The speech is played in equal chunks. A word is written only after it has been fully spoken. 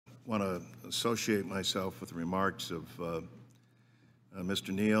want to associate myself with the remarks of Mr.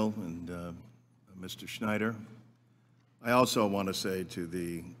 Neal and Mr. Schneider. I also want to say to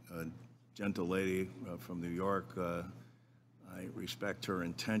the gentle lady from New York, I respect her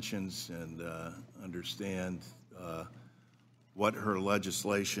intentions and understand what her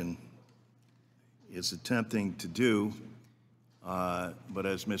legislation is attempting to do. But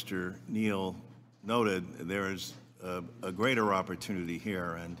as Mr. Neal noted, there is a greater opportunity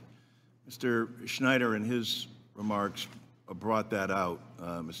here. And Mr. Schneider, in his remarks, brought that out,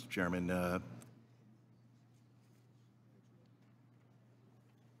 Mr. Chairman.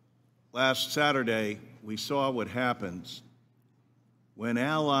 Last Saturday, we saw what happens when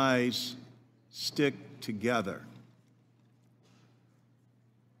allies stick together.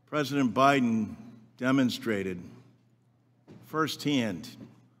 President Biden demonstrated firsthand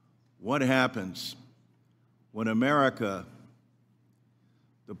what happens when America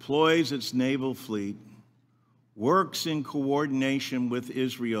deploys its naval fleet, works in coordination with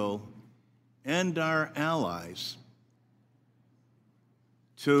Israel and our allies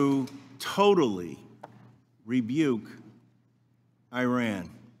to totally rebuke Iran.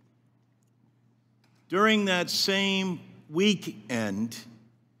 During that same weekend,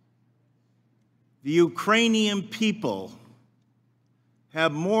 the Ukrainian people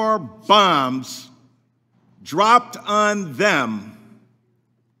have more bombs dropped on them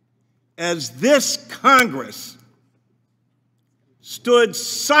as this Congress stood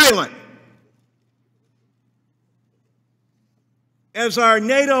silent as our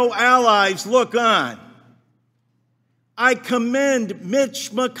NATO allies look on. I commend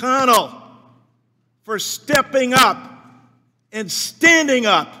Mitch McConnell for stepping up and standing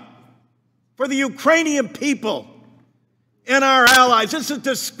up for the Ukrainian people and our allies. It's a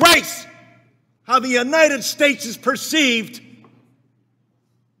disgrace how the United States is perceived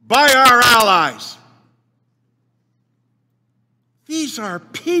by our allies. These are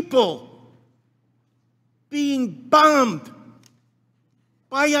people being bombed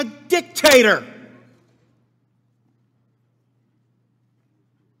by a dictator.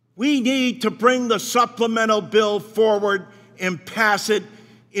 We need to bring the supplemental bill forward and pass it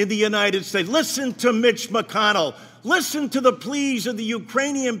in the United States. Listen to Mitch McConnell. Listen to the pleas of the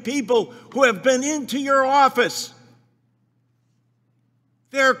Ukrainian people who have been into your office.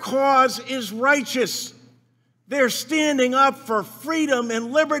 Their cause is righteous. They're standing up for freedom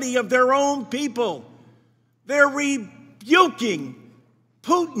and liberty of their own people. They're rebuking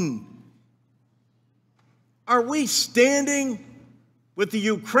Putin. Are we standing with the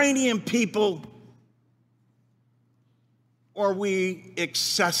Ukrainian people, or are we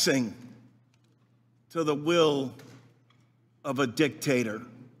accessing to the will of a dictator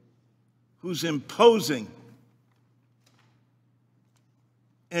who's imposing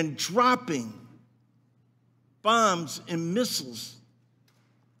and dropping bombs and missiles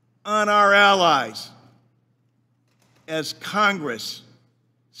on our allies as Congress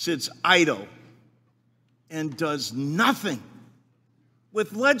sits idle and does nothing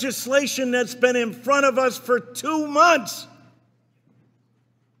with legislation that's been in front of us for 2 months?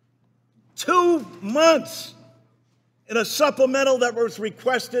 2 months in a supplemental that was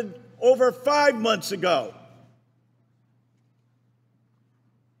requested over 5 months ago.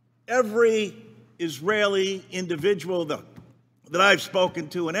 Every Israeli individual that I've spoken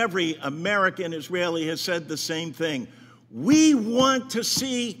to and every American Israeli has said the same thing. We want to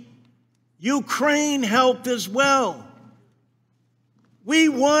see Ukraine helped as well. We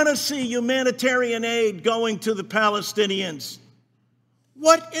want to see humanitarian aid going to the Palestinians.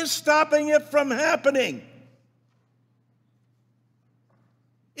 What is stopping it from happening?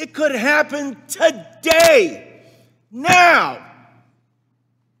 It could happen today, now.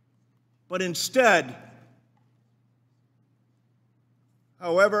 But instead,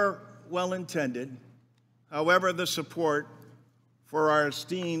 however well-intended, however the support for our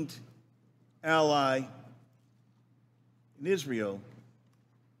esteemed ally in Israel,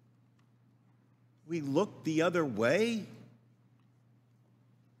 we look the other way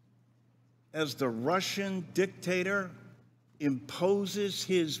as the Russian dictator imposes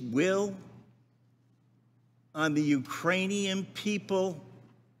his will on the Ukrainian people.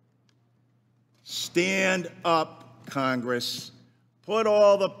 Stand up, Congress. Put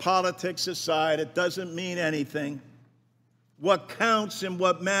all the politics aside. It doesn't mean anything. What counts and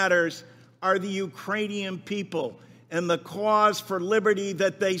what matters are the Ukrainian people and the cause for liberty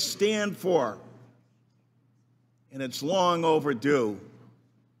that they stand for. And it's long overdue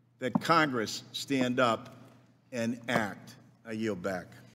that Congress stand up and act. I yield back.